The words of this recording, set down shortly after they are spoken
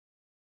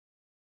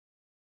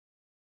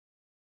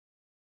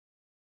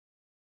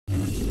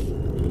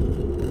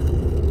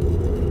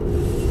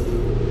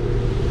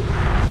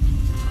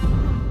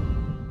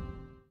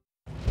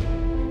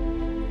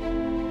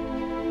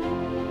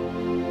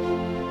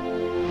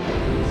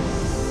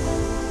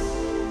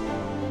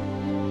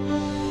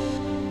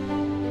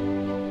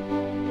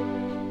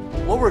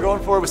we're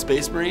going for with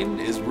Space Marine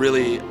is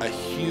really a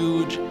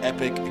huge,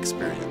 epic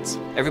experience.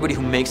 Everybody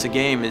who makes a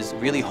game is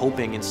really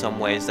hoping in some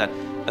ways that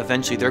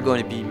eventually they're going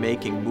to be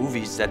making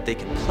movies that they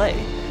can play.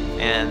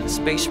 And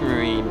Space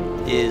Marine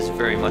is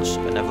very much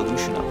an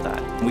evolution of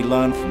that. We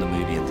learn from the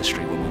movie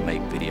industry when we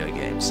make video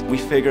games. We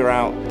figure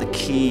out the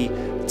key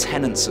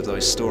tenets of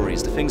those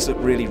stories, the things that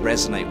really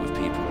resonate with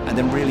people, and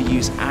then really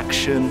use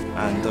action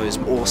and those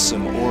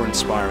awesome,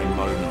 awe-inspiring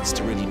moments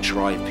to really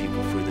drive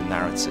people through the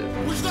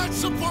narrative. Was that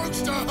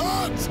supposed to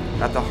hurt?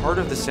 At the heart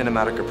of the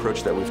cinematic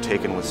approach that we've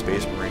taken with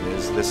Space Marine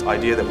is this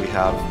idea that we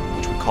have,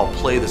 which we call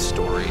play the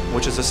story,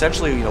 which is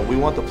essentially, we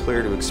want the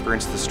player to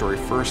experience the story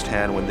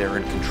firsthand when they're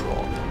in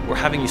control. We're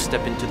having you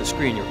step into the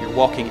screen, you're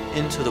walking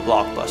into the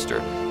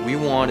Blockbuster. We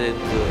wanted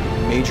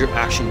the major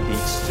action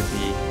beats to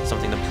be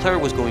something the player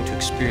was going to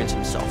experience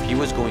himself. He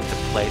was going to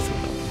play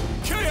through them.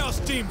 Chaos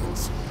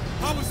demons!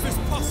 How is this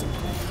possible?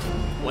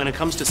 When it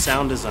comes to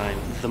sound design,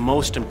 the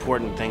most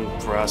important thing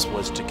for us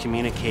was to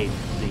communicate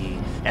the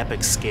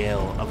epic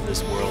scale of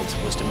this world,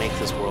 was to make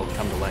this world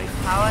come to life.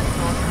 Power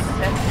source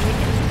successfully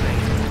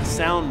integrated.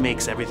 Sound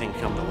makes everything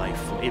come to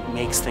life. It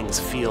makes things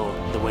feel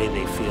the way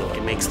they feel.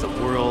 It makes the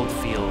world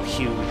feel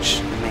huge.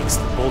 It makes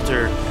the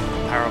bolter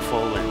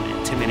powerful and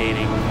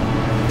intimidating.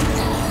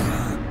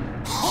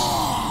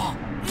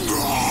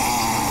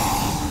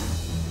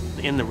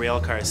 In the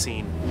railcar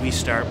scene, we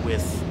start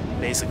with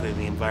basically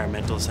the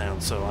environmental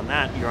sound. So on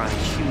that, you're on a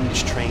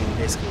huge train,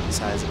 basically the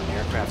size of an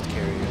aircraft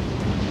carrier.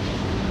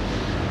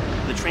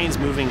 The train's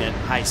moving at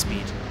high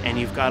speed, and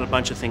you've got a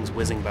bunch of things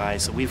whizzing by.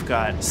 So we've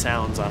got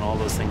sounds on all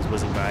those things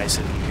whizzing by,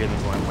 so you hear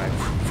them going by.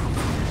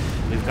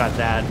 We've got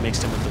that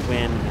mixed in with the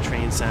wind, the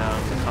train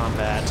sound, the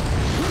combat.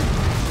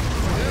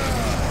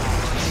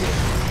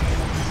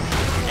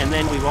 And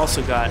then we've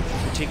also got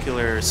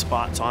particular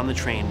spots on the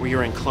train where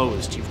you're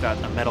enclosed. You've got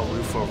a metal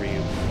roof over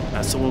you.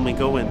 So when we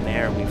go in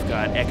there, we've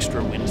got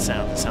extra wind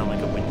sound that sound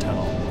like a wind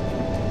tunnel,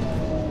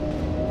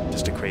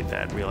 just to create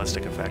that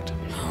realistic effect.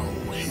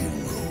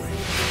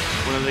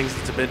 One of the things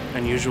that's a bit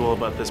unusual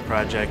about this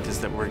project is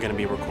that we're going to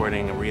be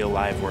recording a real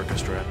live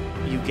orchestra.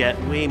 You get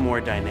way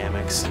more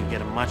dynamics, you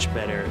get a much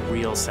better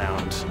real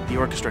sound. The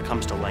orchestra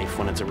comes to life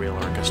when it's a real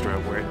orchestra,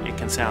 where it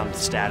can sound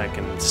static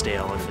and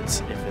stale if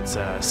it's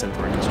a synth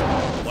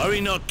orchestra.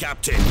 Worry not,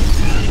 Captain.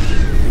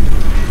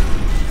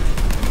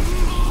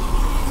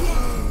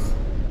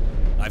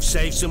 I've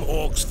saved some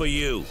orcs for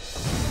you.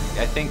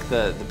 I think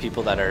the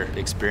people that are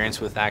experienced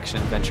with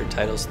action-adventure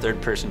titles,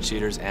 third-person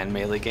shooters, and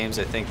melee games,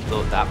 I think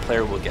that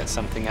player will get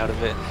something out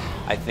of it.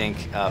 I think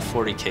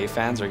 40K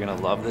fans are going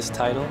to love this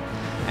title,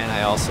 and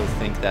I also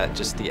think that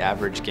just the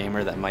average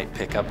gamer that might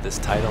pick up this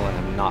title and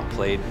have not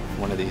played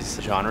one of these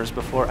genres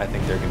before, I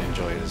think they're going to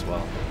enjoy it as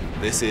well.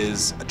 This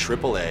is a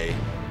AAA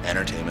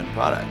entertainment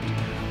product,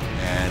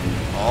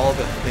 and all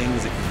the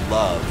things that you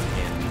love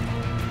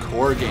in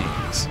core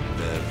games,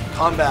 the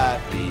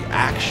combat, the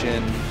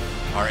action,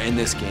 are in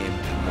this game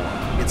and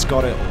more. It's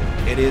got it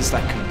all. It is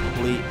that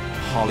complete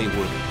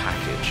Hollywood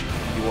package.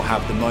 You will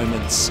have the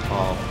moments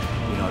of,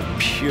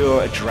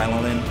 pure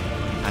adrenaline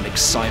and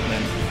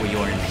excitement where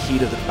you're in the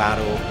heat of the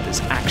battle,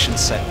 there's action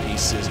set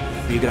pieces,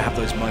 but you're gonna have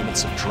those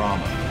moments of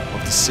drama,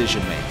 of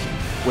decision making,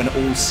 when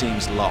all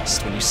seems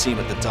lost, when you seem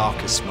at the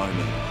darkest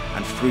moment,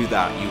 and through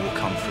that you will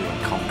come through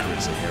and conquer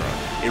as a hero.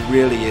 It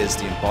really is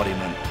the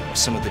embodiment of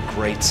some of the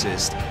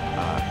greatest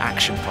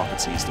action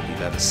properties that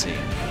we've ever seen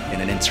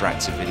in an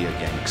interactive video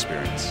game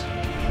experience.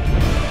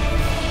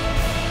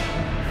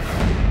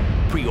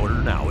 Pre-order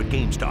now at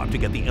GameStop to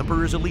get the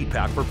Emperor's Elite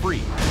Pack for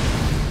free.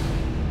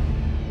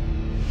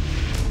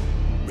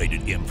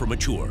 Rated M for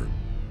mature.